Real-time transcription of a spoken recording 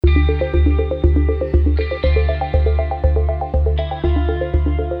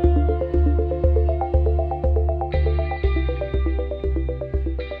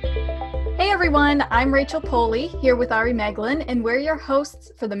everyone. I'm Rachel Poley, here with Ari Meglin, and we're your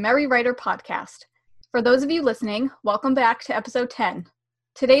hosts for the Merry Writer podcast. For those of you listening, welcome back to episode 10.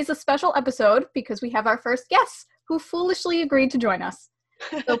 Today's a special episode because we have our first guest who foolishly agreed to join us.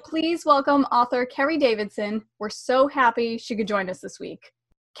 So please welcome author Kerry Davidson. We're so happy she could join us this week.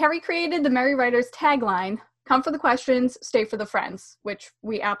 Kerry created the Merry Writers tagline, "Come for the questions, stay for the friends," which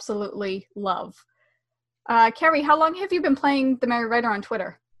we absolutely love. Kerry, how long have you been playing the Merry Writer on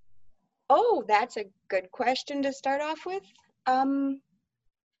Twitter? Oh, that's a good question to start off with.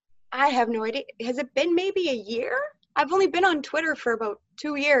 I have no idea. Has it been maybe a year? I've only been on Twitter for about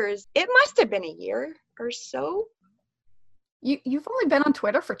 2 years. It must have been a year or so. You've only been on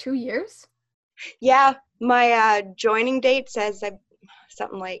Twitter for 2 years? Yeah, my joining date says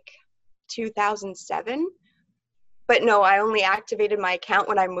something like 2007. But no, I only activated my account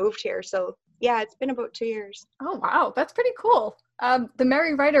when I moved here. So yeah, it's been about 2 years. Oh, wow. That's pretty cool. The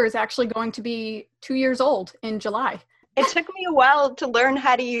Merry Writer is actually going to be 2 years old in July. It took me a while to learn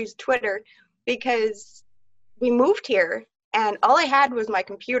how to use Twitter because we moved here and all I had was my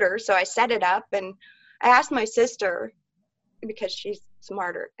computer. So I set it up and I asked my sister, because she's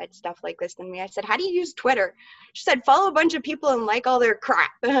smarter at stuff like this than me, I said, "How do you use Twitter?" She said, "Follow a bunch of people and like all their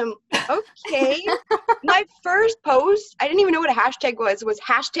crap." Okay. My first post, I didn't even know what a hashtag was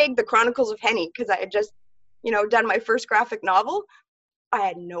hashtag the Chronicles of Henny, because I had just, done my first graphic novel. I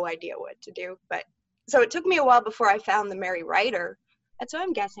had no idea what to do. But so it took me a while before I found the Merry Writer. That's what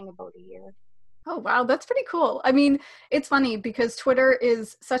I'm guessing, about a year. Oh, wow. That's pretty cool. I mean, it's funny because Twitter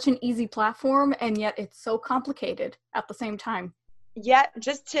is such an easy platform and yet it's so complicated at the same time. Yeah,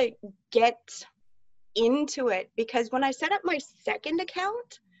 just to get into it, because when I set up my second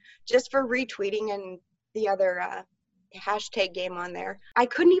account, just for retweeting and the other hashtag game on there, I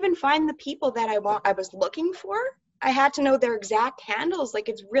couldn't even find the people that I was looking for. I had to know their exact handles. Like,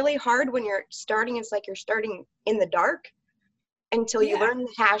 it's really hard when you're starting. It's like you're starting in the dark until you learn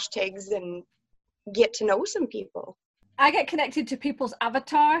the hashtags and get to know some people. I get connected to people's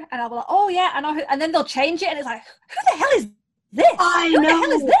avatar and I'll be like, "Oh yeah, I know who," and then they'll change it and it's like, "Who the hell is this? Who the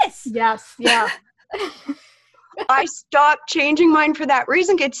hell is this?" Yes, yeah. I stopped changing mine for that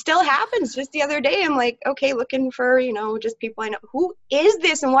reason. It still happens. Just the other day, I'm like, okay, looking for, just people I know. Who is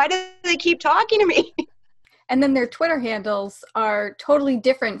this and why do they keep talking to me? And then their Twitter handles are totally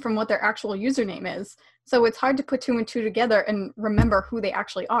different from what their actual username is. So it's hard to put two and two together and remember who they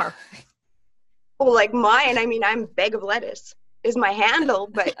actually are. Well, like mine, I'm Bag of Lettuce is my handle,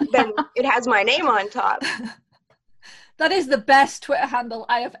 but then it has my name on top. That is the best Twitter handle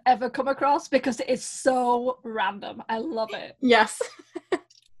I have ever come across because it is so random. I love it. Yes.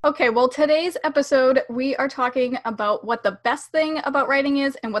 Okay, well, today's episode, we are talking about what the best thing about writing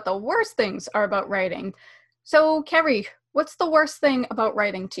is and what the worst things are about writing. So, Kerry, what's the worst thing about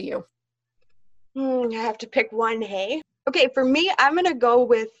writing to you? I have to pick one, hey? Okay, for me, I'm going to go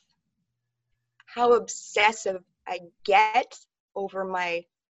with how obsessive I get over my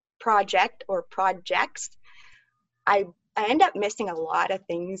project or projects. I end up missing a lot of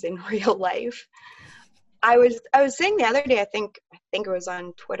things in real life. I was saying the other day, I think it was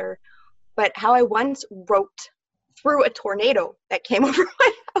on Twitter, but how I once wrote through a tornado that came over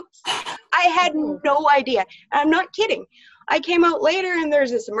my house. I had no idea. I'm not kidding. I came out later and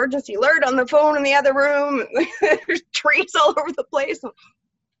there's this emergency alert on the phone in the other room. There's trees all over the place.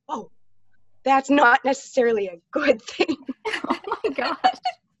 Oh, that's not necessarily a good thing. Oh my gosh.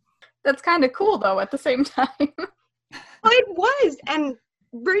 That's kind of cool though at the same time. Well, it was. And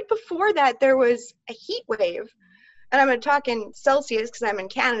right before that, there was a heat wave. And I'm going to talk in Celsius because I'm in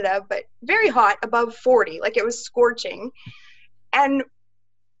Canada, but very hot, above 40. Like, it was scorching. And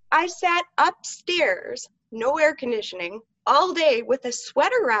I sat upstairs, no air conditioning, all day with a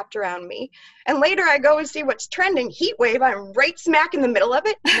sweater wrapped around me. And later I go and see what's trending. Heat wave. I'm right smack in the middle of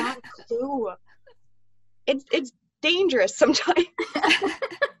it. Not a clue. It's dangerous sometimes.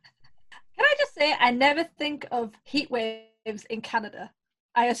 Can I just say, I never think of heat waves in Canada.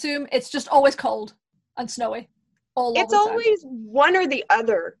 I assume it's just always cold and snowy. It's always one or the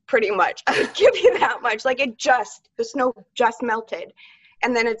other, pretty much. I would give you that much. Like, the snow just melted.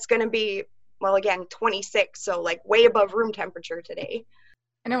 And then it's going to be, well, again, 26, so like way above room temperature today.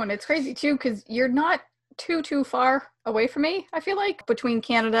 I know, and it's crazy too, because you're not too far away from me, I feel like, between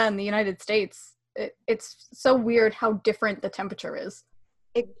Canada and the United States. It's so weird how different the temperature is.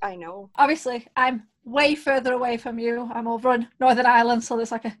 I know. Obviously, I'm way further away from you. I'm over on Northern Ireland, so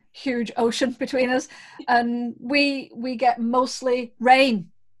there's like a huge ocean between us. And we get mostly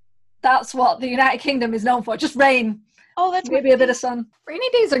rain. That's what the United Kingdom is known for, just rain. Oh, that's maybe a bit of sun. Rainy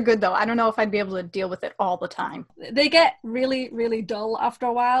days are good, though. I don't know if I'd be able to deal with it all the time. They get really, really dull after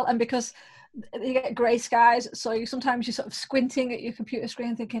a while. And because You get grey skies, so sometimes you're sort of squinting at your computer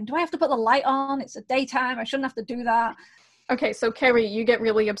screen thinking, do I have to put the light on? It's a daytime, I shouldn't have to do that. Okay, so Carrie, you get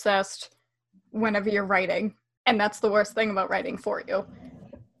really obsessed whenever you're writing, and that's the worst thing about writing for you.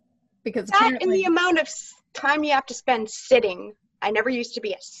 Because that and the amount of time you have to spend sitting. I never used to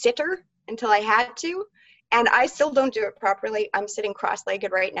be a sitter until I had to, and I still don't do it properly. I'm sitting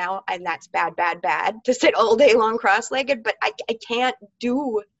cross-legged right now, and that's bad to sit all day long cross-legged, but I can't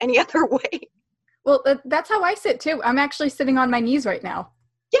do any other way. Well, that's how I sit too. I'm actually sitting on my knees right now.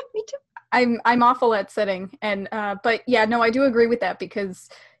 Yeah, me too. I'm awful at sitting, and but yeah, no, I do agree with that, because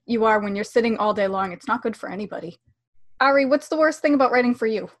you are, when you're sitting all day long, it's not good for anybody. Ari, what's the worst thing about writing for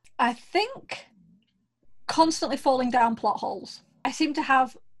you? I think constantly falling down plot holes. I seem to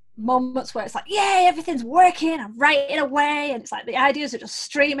have moments where it's like, yay, everything's working, I'm writing away, and it's like the ideas are just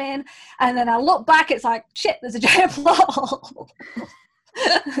streaming, and then I look back, it's like, shit, there's a giant plot hole.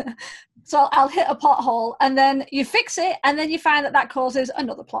 So I'll hit a plot hole, and then you fix it, and then you find that causes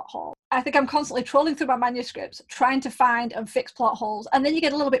another plot hole. I think I'm constantly trolling through my manuscripts, trying to find and fix plot holes, and then you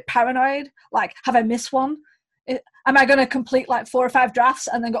get a little bit paranoid, like, have I missed one? Am I going to complete like 4 or 5 drafts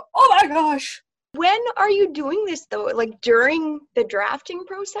and then go, oh my gosh? When are you doing this though? Like during the drafting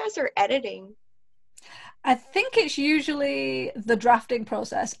process or editing? I think it's usually the drafting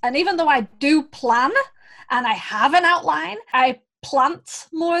process. And even though I do plan and I have an outline, I plant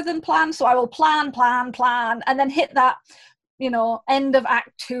more than plan. So I will plan, and then hit that, end of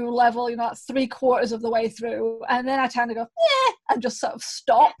Act 2 level, at 3/4 of the way through. And then I kind of go, yeah, and just sort of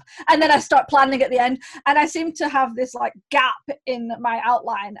stop. And then I start planning at the end. And I seem to have this like gap in my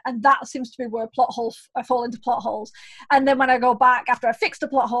outline. And that seems to be where I fall into plot holes. And then when I go back after I fixed a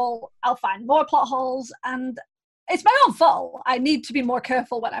plot hole, I'll find more plot holes. And it's my own fault. I need to be more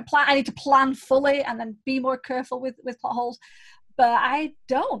careful when I plan. I need to plan fully and then be more careful with plot holes. But I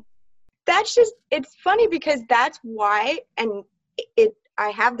don't. That's just, it's funny because that's why, and I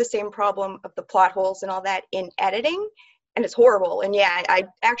have the same problem of the plot holes and all that in editing, and it's horrible. And yeah, I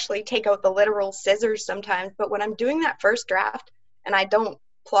actually take out the literal scissors sometimes, but when I'm doing that first draft and I don't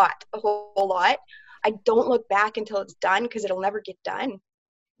plot a whole lot, I don't look back until it's done because it'll never get done.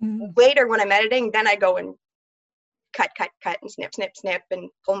 Mm-hmm. Later when I'm editing, then I go and cut and snip and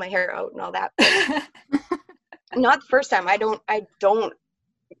pull my hair out and all that. Not the first time. I do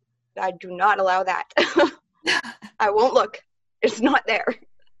not allow that. I won't look. It's not there.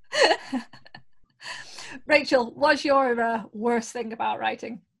 Rachel, what's your worst thing about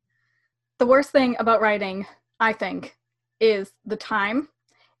writing? The worst thing about writing, I think, is the time.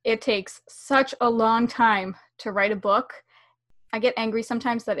 It takes such a long time to write a book. I get angry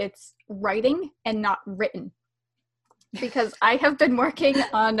sometimes that it's writing and not written. Because I have been working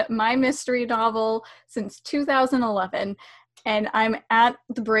on my mystery novel since 2011. And I'm at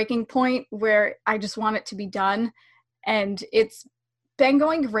the breaking point where I just want it to be done. And it's been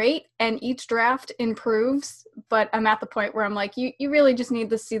going great, and each draft improves. But I'm at the point where I'm like, you really just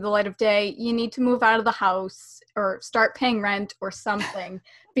need to see the light of day. You need to move out of the house or start paying rent or something,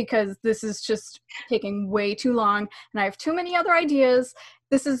 because this is just taking way too long. And I have too many other ideas.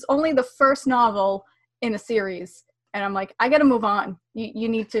 This is only the first novel in a series. And I'm like, I got to move on. You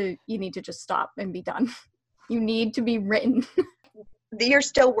need to just stop and be done. You need to be written. You're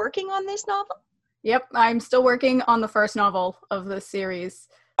still working on this novel? Yep, I'm still working on the first novel of this series.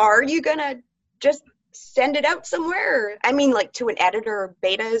 Are you going to just send it out somewhere? I mean, like to an editor or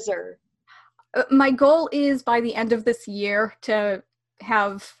betas or? My goal is by the end of this year to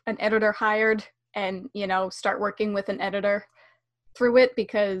have an editor hired and, start working with an editor through it,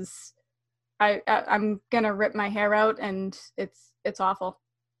 because I'm going to rip my hair out and it's awful.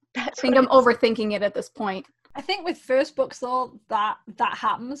 I think I'm overthinking it at this point. I think with first books, though, that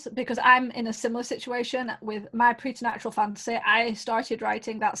happens because I'm in a similar situation with my preternatural fantasy. I started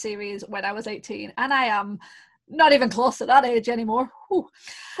writing that series when I was 18, and I am not even close to that age anymore.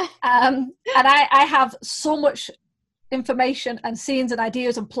 And I have so much information and scenes and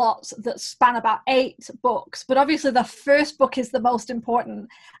ideas and plots that span about 8 books. But obviously the first book is the most important,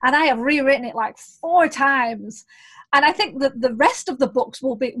 and I have rewritten it like 4 times. And I think that the rest of the books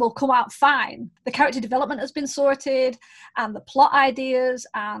will come out fine. The character development has been sorted, and the plot ideas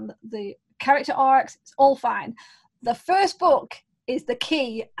and the character arcs, it's all fine. The first book is the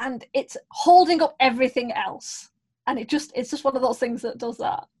key, and it's holding up everything else. And it's just one of those things that does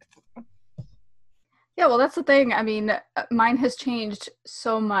that. Yeah, well, that's the thing. I mean, mine has changed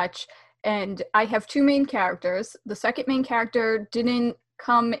so much, and I have 2 main characters. The second main character didn't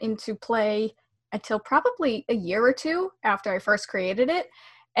come into play until probably a year or 2 after I first created it.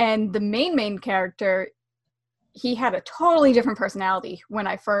 And the main character, he had a totally different personality when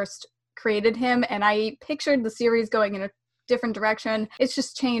I first created him, and I pictured the series going in a different direction. It's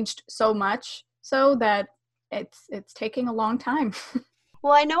just changed so much so that it's taking a long time.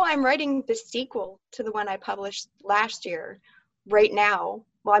 Well, I know I'm writing the sequel to the one I published last year right now.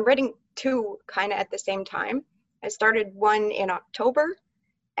 Well, I'm writing two kind of at the same time. I started one in October,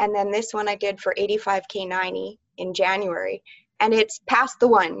 and then this one I did for 85K90 in January, and it's past the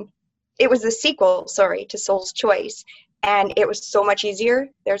one. It was the sequel, sorry, to Soul's Choice, and it was so much easier.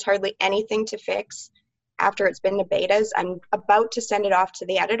 There's hardly anything to fix after it's been to betas. I'm about to send it off to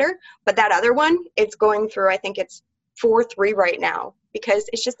the editor, but that other one, it's going through, I think it's 4.3 right now, because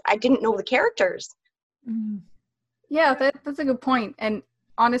it's just, I didn't know the characters. Yeah, that's a good point. And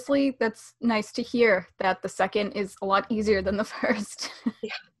honestly, that's nice to hear that the second is a lot easier than the first.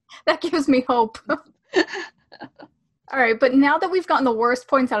 Yeah. That gives me hope. All right, but now that we've gotten the worst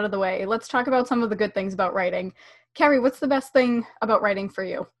points out of the way, let's talk about some of the good things about writing. Carrie, what's the best thing about writing for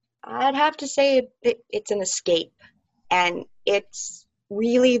you? I'd have to say it's an escape, and it's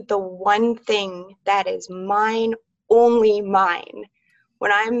really the one thing that is mine, only mine.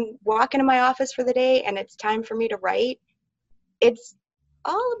 When I'm walking in my office for the day and it's time for me to write, it's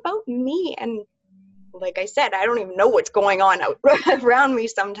all about me. And like I said, I don't even know what's going on out around me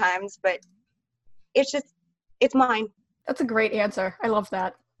sometimes, but it's mine. That's a great answer. I love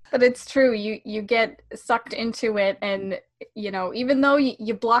that. But it's true. You get sucked into it, and even though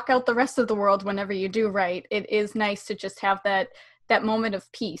you block out the rest of the world whenever you do write, it is nice to just have that moment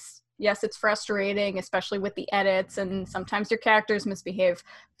of peace. Yes, it's frustrating, especially with the edits, and sometimes your characters misbehave,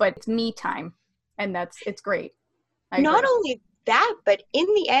 but it's me time, and it's great. Not only that, but in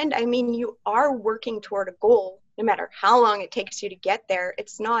the end, I mean, you are working toward a goal, no matter how long it takes you to get there.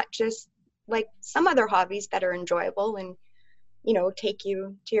 It's not just like some other hobbies that are enjoyable and take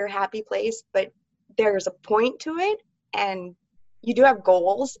you to your happy place, but there's a point to it, and you do have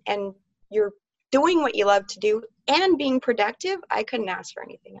goals, and you're doing what you love to do and being productive. I couldn't ask for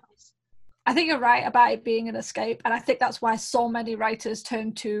anything else. I think you're right about it being an escape, and I think that's why so many writers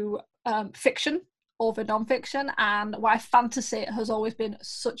turn to fiction over nonfiction, and why fantasy has always been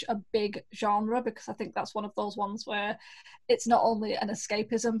such a big genre, because I think that's one of those ones where it's not only an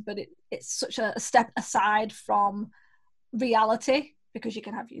escapism, but it's such a step aside from reality, because you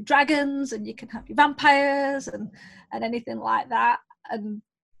can have your dragons and you can have your vampires and anything like that. And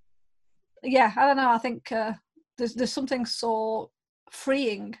yeah, I don't know, I think there's something so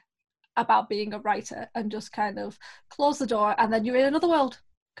freeing about being a writer, and just kind of close the door and then you're in another world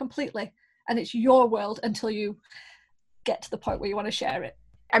completely, and it's your world until you get to the point where you want to share it.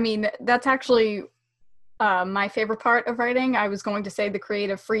 I mean, that's actually my favorite part of writing. I was going to say the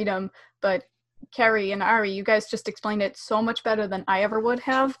creative freedom, but Carrie and Ari, you guys just explained it so much better than I ever would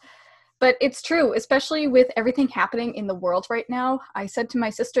have. But it's true, especially with everything happening in the world right now. I said to my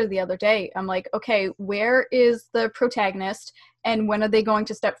sister the other day, I'm like, okay, where is the protagonist, and when are they going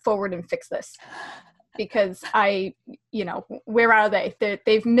to step forward and fix this? Because where are they?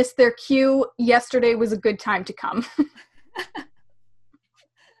 They've missed their cue. Yesterday was a good time to come.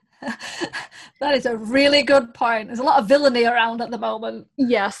 That is a really good point. There's a lot of villainy around at the moment.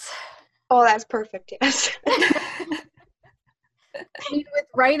 Yes. Oh, that's perfect. Yes. With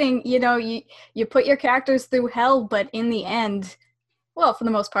writing, you put your characters through hell, but in the end, well, for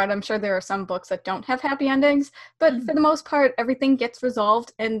the most part, I'm sure there are some books that don't have happy endings, but for the most part, everything gets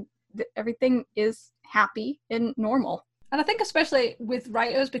resolved and everything is happy and normal. And I think especially with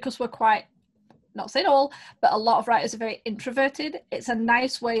writers, because we're quite, not saying all, but a lot of writers are very introverted, it's a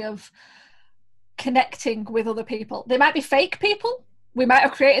nice way of connecting with other people. They might be fake people, we might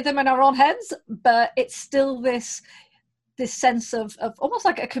have created them in our own heads, but it's still this sense of almost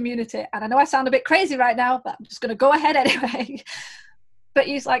like a community. And I know I sound a bit crazy right now, but I'm just going to go ahead anyway. But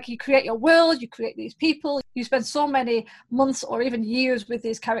it's like you create your world, you create these people, you spend so many months or even years with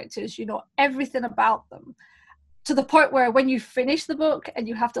these characters, you know everything about them, to the point where when you finish the book and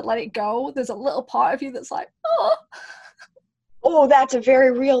you have to let it go, there's a little part of you that's like, oh, that's a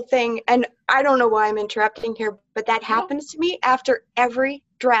very real thing. And I don't know why I'm interrupting here, but that happens to me after every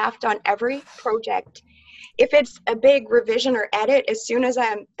draft on every project. If it's a big revision or edit, as soon as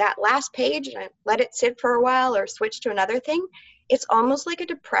I'm that last page and I let it sit for a while or switch to another thing, it's almost like a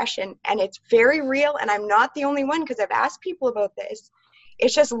depression, and it's very real. And I'm not the only one, because I've asked people about this.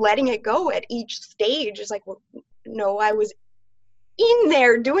 It's just letting it go at each stage. It's like, well, no, I was in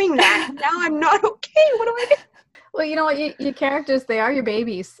there doing that. Now I'm not okay. What do I do? Well, you know what? Your characters, they are your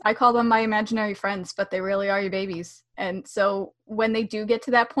babies. I call them my imaginary friends, but they really are your babies. And so when they do get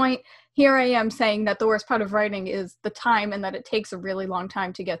to that point, here I am saying that the worst part of writing is the time and that it takes a really long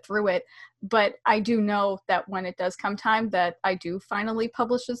time to get through it. But I do know that when it does come time that I do finally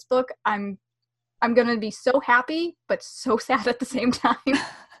publish this book, I'm going to be so happy, but so sad at the same time.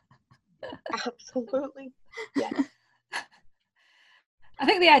 Absolutely. Yes. I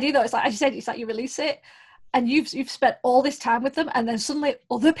think the idea though is like, as you said, it's like you release it and you've spent all this time with them and then suddenly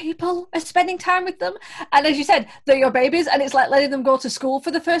other people are spending time with them. And as you said, they're your babies and it's like letting them go to school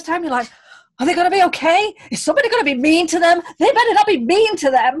for the first time. You're like, are they going to be okay? Is somebody going to be mean to them? They better not be mean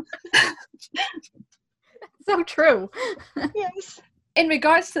to them. So true. Yes. In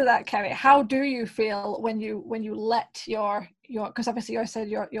regards to that, Kerry, how do you feel when you let your because obviously you said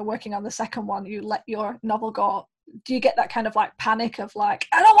you're working on the second one, you let your novel go. Do you get that kind of like panic of like,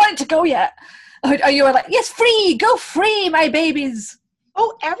 I don't want it to go yet? Or are you like, yes, free, go free, my babies?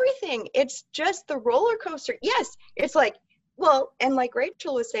 Oh, everything. It's just the roller coaster. Yes. It's like, well, and like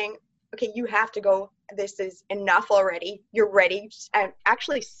Rachel was saying, okay, you have to go. This is enough already. You're ready. I'm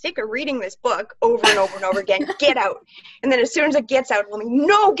actually sick of reading this book over and over and over again. Get out. And then as soon as it gets out, I'm like,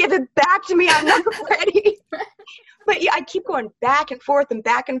 no, give it back to me. I'm not ready. But yeah, I keep going back and forth. And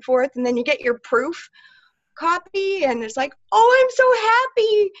then you get your proof copy and it's like, oh, I'm so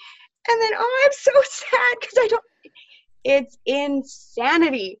happy. And then, oh, I'm so sad because it's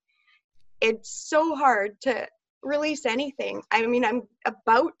insanity. It's so hard to release anything. I mean, I'm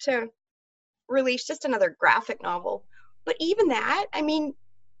about to release just another graphic novel, but even that, I mean,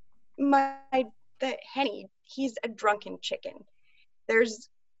 the Henny, he's a drunken chicken. There's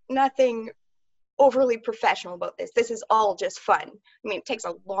nothing overly professional about this. This is all just fun. I mean, it takes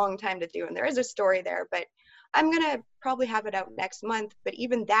a long time to do, and there is a story there, but I'm gonna probably have it out next month. But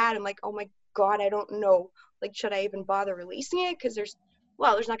even that, I'm like, oh my god, I don't know. Like, should I even bother releasing it? Because there's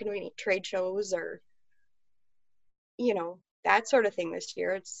not going to be any trade shows or, that sort of thing this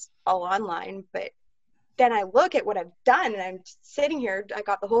year. It's all online. But then I look at what I've done and I'm sitting here, I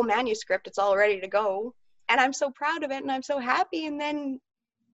got the whole manuscript, it's all ready to go. And I'm so proud of it and I'm so happy. And then,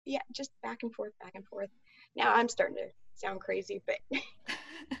 yeah, just back and forth. Now I'm starting to sound crazy, but.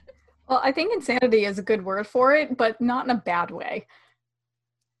 Well, I think insanity is a good word for it, but not in a bad way.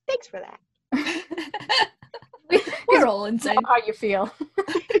 Thanks for that. We're all insane. How you feel.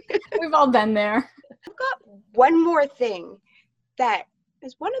 We've all been there. I've got one more thing that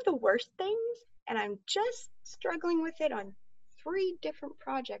is one of the worst things, and I'm just struggling with it on 3 different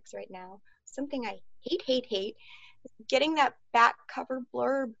projects right now. Something I hate, getting that back cover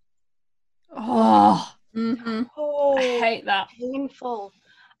blurb. Oh, I hate that. Painful.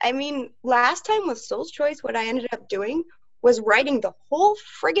 I mean, last time with Soul's Choice, what I ended up doing was writing the whole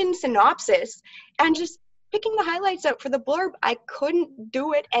friggin' synopsis and just picking the highlights out for the blurb. I couldn't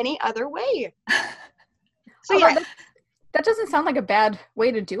do it any other way. So yeah. That doesn't sound like a bad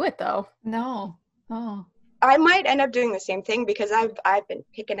way to do it, though. No. Oh. I might end up doing the same thing because I've been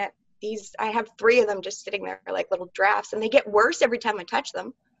picking at these. I have 3 of them just sitting there like little drafts, and they get worse every time I touch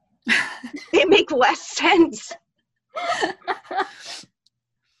them. They make less sense.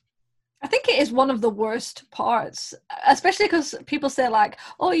 I think it is one of the worst parts, especially because people say like,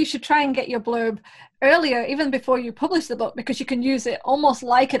 oh, you should try and get your blurb earlier, even before you publish the book, because you can use it almost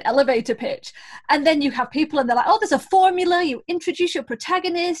like an elevator pitch. And then you have people and they're like, oh, there's a formula. You introduce your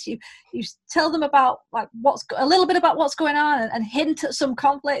protagonist. You tell them about like a little bit about what's going on and hint at some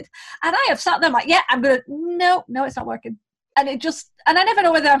conflict. And I have sat there like, yeah, I'm going to, no, it's not working. And I never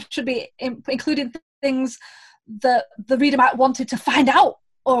know whether I should be including things that the reader might wanted to find out,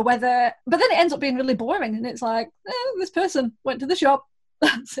 or but then it ends up being really boring and it's like, this person went to the shop.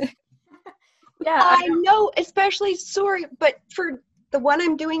 That's it. Yeah, I know, especially, sorry, but for the one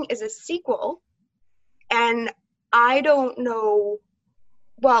I'm doing is a sequel, and I don't know,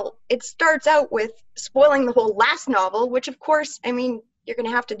 well, it starts out with spoiling the whole last novel, which of course, I mean, you're going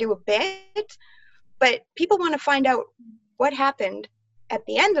to have to do a bit, but people want to find out what happened at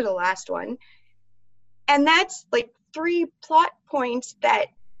the end of the last one, and that's like 3 plot points that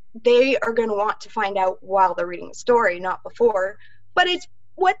they are going to want to find out while they're reading the story, not before, but it's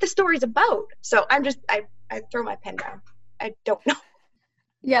what the story's about. So I throw my pen down. I don't know.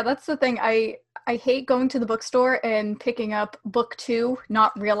 Yeah, that's the thing. I hate going to the bookstore and picking up book 2,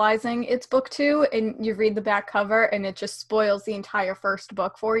 not realizing it's book 2, and you read the back cover and it just spoils the entire first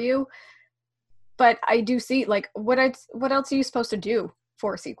book for you. But I do see, like, what else are you supposed to do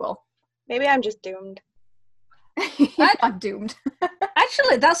for a sequel? Maybe I'm just doomed. I'm doomed.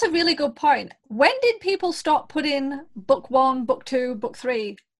 Actually, that's a really good point. When did people stop putting book 1, book 2, book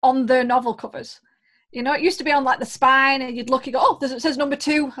 3 on their novel covers? You know, it used to be on like the spine, and you'd look, you go, oh, it says number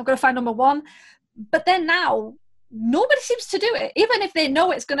 2, I've got to find number 1. But then now, nobody seems to do it. Even if they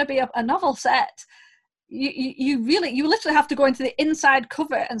know it's going to be a novel set, you literally have to go into the inside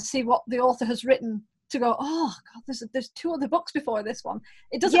cover and see what the author has written to go, oh, God, there's 2 other books before this one.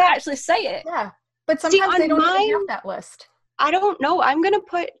 It doesn't actually say it. Yeah, but sometimes they don't even have that list. I don't know. I'm going to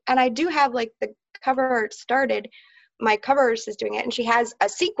put, and I do have like the cover art started. My cover artist is doing it, and she has a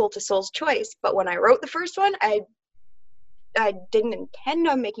sequel to Soul's Choice. But when I wrote the first one, I didn't intend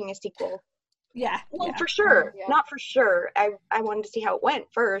on making a sequel. Yeah. Well, yeah. for sure. Yeah. Not for sure. I wanted to see how it went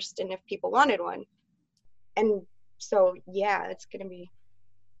first and if people wanted one. And so, yeah, it's going to be,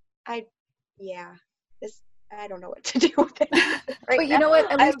 I don't know what to do with it. But you know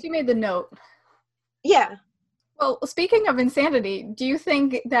what? At least you made the note. Yeah. Well, speaking of insanity, do you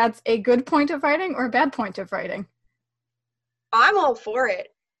think that's a good point of writing or a bad point of writing? I'm all for it.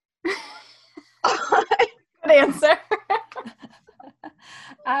 Good answer.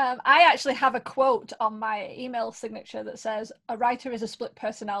 I actually have a quote on my email signature that says, a writer is a split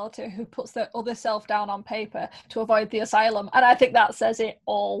personality who puts their other self down on paper to avoid the asylum. And I think that says it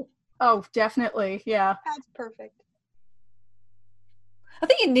all. Oh, definitely. Yeah. That's perfect. I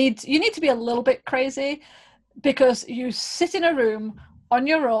think you need to be a little bit crazy, because you sit in a room on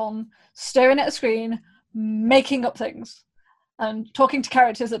your own, staring at a screen, making up things and talking to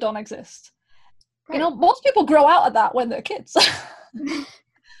characters that don't exist. Right. You know, most people grow out of that when they're kids.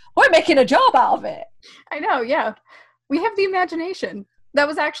 We're making a job out of it. I know, yeah. We have the imagination. That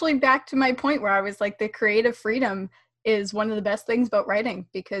was actually back to my point where I was like, the creative freedom is one of the best things about writing,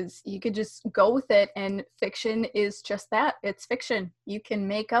 because you could just go with it, and fiction is just that. It's fiction. You can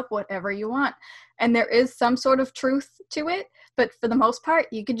make up whatever you want. And there is some sort of truth to it, but for the most part,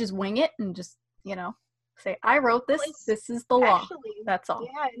 you could just wing it and just, you know, say, I wrote this, this is the law. Actually, that's all.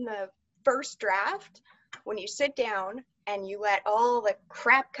 Yeah, in the first draft, when you sit down and you let all the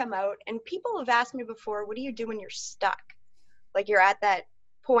crap come out, and people have asked me before, what do you do when you're stuck? Like you're at that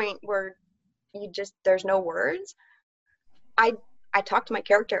point where there's no words. I talk to my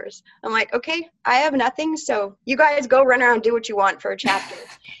characters. I'm like, okay, I have nothing, so you guys go run around and do what you want for a chapter.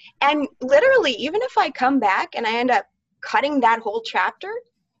 And literally, even if I come back and I end up cutting that whole chapter,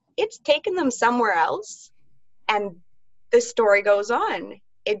 it's taken them somewhere else, and the story goes on.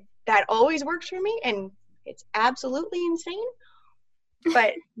 That always works for me, and it's absolutely insane.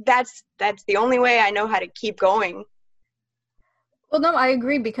 But that's the only way I know how to keep going. Well, no, I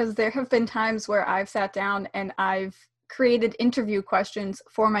agree, because there have been times where I've sat down and I've created interview questions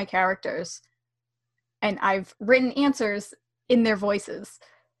for my characters, and I've written answers in their voices,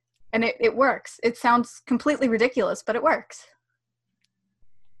 and it works. It sounds completely ridiculous, but it works.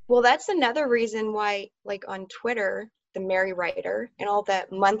 Well, that's another reason why, like on Twitter, the Merry Writer and all the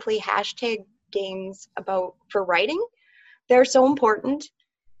monthly hashtag games for writing, they're so important.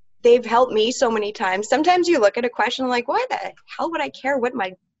 They've helped me so many times. Sometimes you look at a question like, why the hell would I care what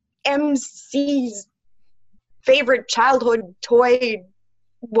my MC's favorite childhood toy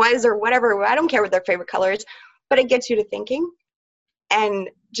was or whatever? I don't care what their favorite color is, but it gets you to thinking. And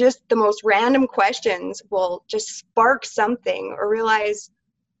just the most random questions will just spark something, or realize,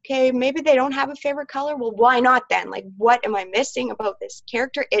 okay, maybe they don't have a favorite color. Well, why not then? Like, what am I missing about this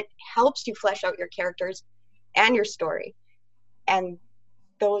character? It helps you flesh out your characters and your story. And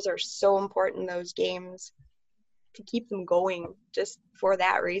those are so important, those games, to keep them going just for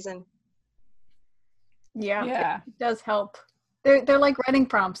that reason. Yeah. It does help. They're like writing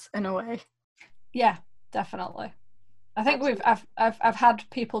prompts in a way. Yeah, definitely. I think I've had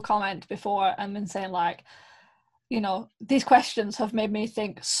people comment before and been saying, like, you know, these questions have made me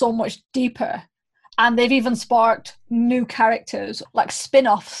think so much deeper, and they've even sparked new characters, like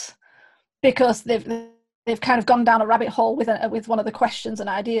spin-offs, because they've kind of gone down a rabbit hole with one of the questions and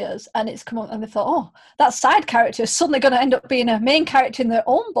ideas, and it's come up, and they thought, oh, that side character is suddenly going to end up being a main character in their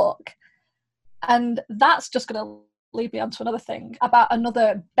own book. And that's just going to lead me on to another thing about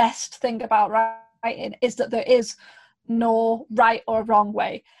another best thing about writing, is that there is no right or wrong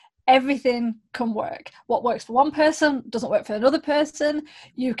way. Everything can work. What works for one person doesn't work for another person.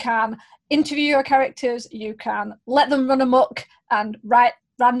 You can interview your characters, you can let them run amok and write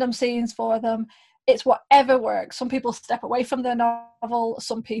random scenes for them. It's whatever works. Some people step away from their novel,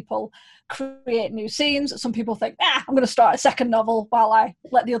 some people create new scenes, some people think, I'm going to start a second novel while I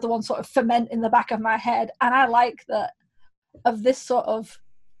let the other one sort of ferment in the back of my head. And I like that of this sort of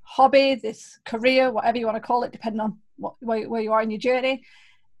hobby, this career, whatever you want to call it, depending on where you are in your journey,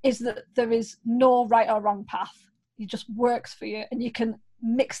 is that there is no right or wrong path. It just works for you, and you can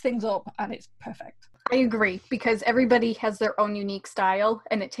mix things up, and it's perfect. I agree, because everybody has their own unique style,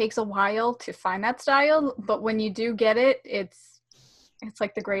 and it takes a while to find that style, but when you do get it, it's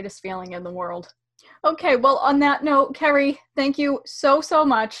like the greatest feeling in the world. Okay, well, on that note, Carrie, thank you so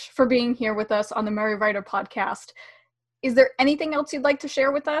much for being here with us on the Merry Writer podcast. Is there anything else you'd like to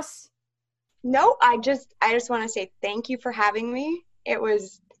share with us? No, I just want to say thank you for having me. It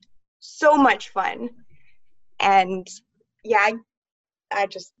was so much fun. And yeah, I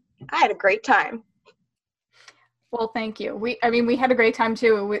had a great time. Well, thank you. We had a great time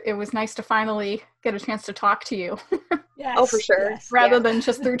too. It was nice to finally get a chance to talk to you. Yes, oh, for sure. Yes. Rather than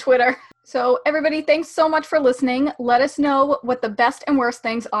just through Twitter. So everybody, thanks so much for listening. Let us know what the best and worst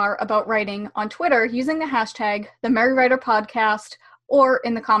things are about writing on Twitter using the hashtag The Merry Writer Podcast or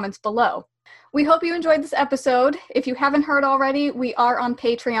in the comments below. We hope you enjoyed this episode. If you haven't heard already, we are on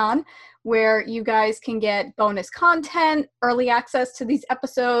Patreon, where you guys can get bonus content, early access to these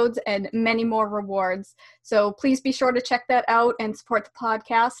episodes, and many more rewards. So please be sure to check that out and support the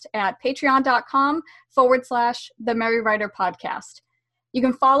podcast at patreon.com/The Merry Writer Podcast. You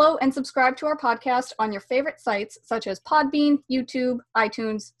can follow and subscribe to our podcast on your favorite sites such as Podbean, YouTube,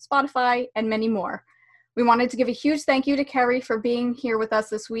 iTunes, Spotify, and many more. We wanted to give a huge thank you to Carrie for being here with us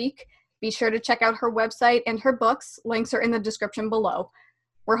this week. Be sure to check out her website and her books. Links are in the description below.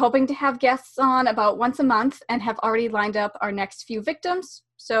 We're hoping to have guests on about once a month and have already lined up our next few victims,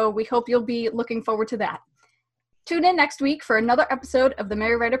 so we hope you'll be looking forward to that. Tune in next week for another episode of the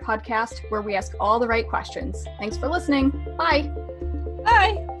Merry Writer Podcast, where we ask all the right questions. Thanks for listening. Bye.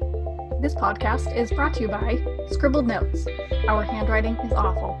 Bye. This podcast is brought to you by Scribbled Notes. Our handwriting is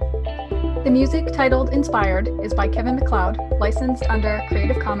awful. The music, titled Inspired, is by Kevin MacLeod, licensed under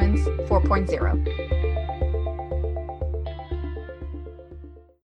Creative Commons 4.0.